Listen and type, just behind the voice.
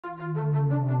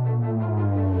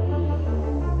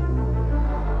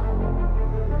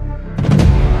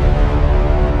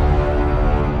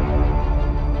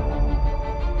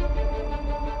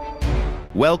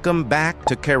Welcome back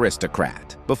to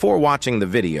Caristocrat. Before watching the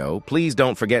video, please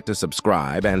don't forget to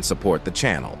subscribe and support the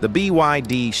channel. The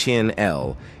BYD Qin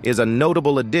L is a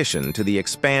notable addition to the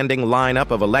expanding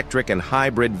lineup of electric and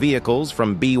hybrid vehicles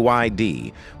from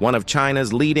BYD, one of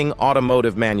China's leading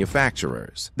automotive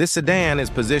manufacturers. This sedan is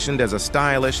positioned as a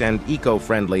stylish and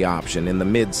eco-friendly option in the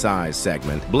mid-size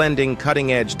segment, blending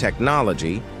cutting-edge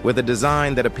technology with a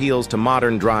design that appeals to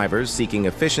modern drivers seeking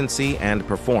efficiency and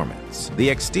performance. The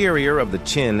exterior of the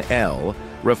Qin L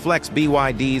reflects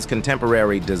BYD's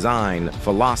contemporary design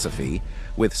philosophy,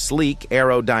 with sleek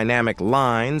aerodynamic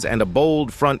lines and a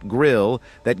bold front grille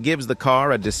that gives the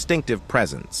car a distinctive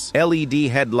presence. LED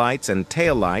headlights and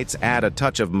taillights add a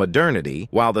touch of modernity,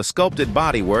 while the sculpted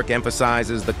bodywork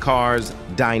emphasizes the car's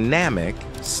dynamic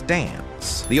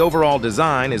stance. The overall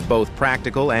design is both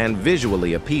practical and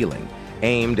visually appealing,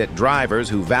 aimed at drivers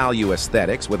who value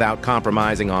aesthetics without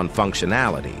compromising on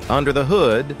functionality. Under the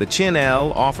hood, the Qin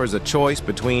L offers a choice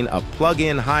between a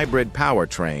plug-in hybrid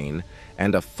powertrain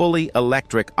and a fully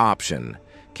electric option,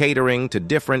 catering to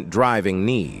different driving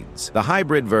needs. The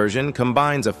hybrid version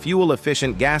combines a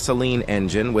fuel-efficient gasoline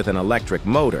engine with an electric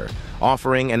motor,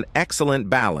 offering an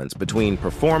excellent balance between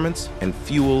performance and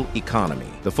fuel economy.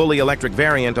 The fully electric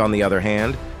variant, on the other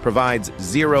hand, provides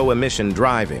zero-emission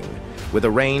driving, with a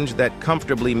range that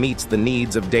comfortably meets the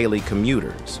needs of daily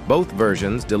commuters. Both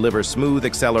versions deliver smooth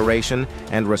acceleration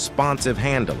and responsive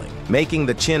handling, making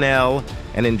the Qin L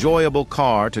an enjoyable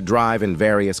car to drive in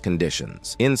various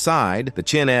conditions. Inside, the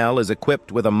Qin L is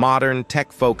equipped with a modern,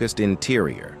 tech-focused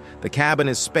interior. The cabin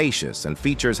is spacious and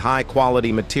features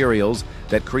high-quality materials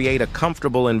that create a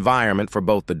comfortable environment for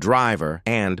both the driver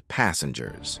and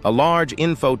passengers. A large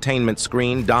infotainment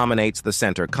screen dominates the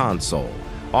center console,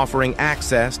 offering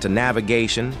access to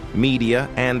navigation, media,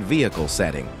 and vehicle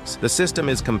settings. The system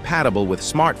is compatible with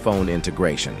smartphone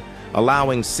integration,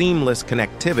 allowing seamless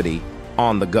connectivity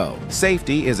on the go.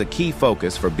 Safety is a key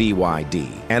focus for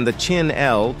BYD, and the Qin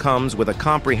L comes with a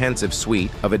comprehensive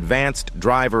suite of advanced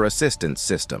driver assistance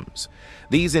systems.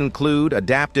 These include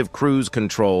adaptive cruise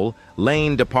control,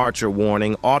 lane departure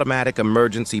warning, automatic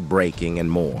emergency braking,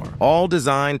 and more, all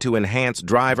designed to enhance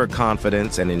driver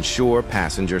confidence and ensure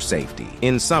passenger safety.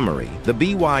 In summary, the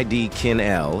BYD Qin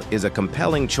L is a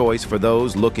compelling choice for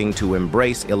those looking to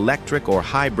embrace electric or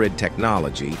hybrid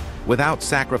technology without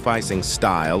sacrificing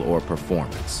style or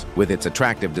performance. With its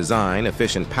attractive design,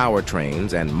 efficient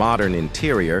powertrains, and modern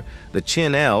interior, the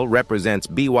Qin L represents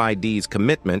BYD's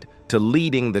commitment to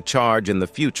leading the charge in the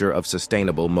future of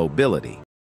sustainable mobility.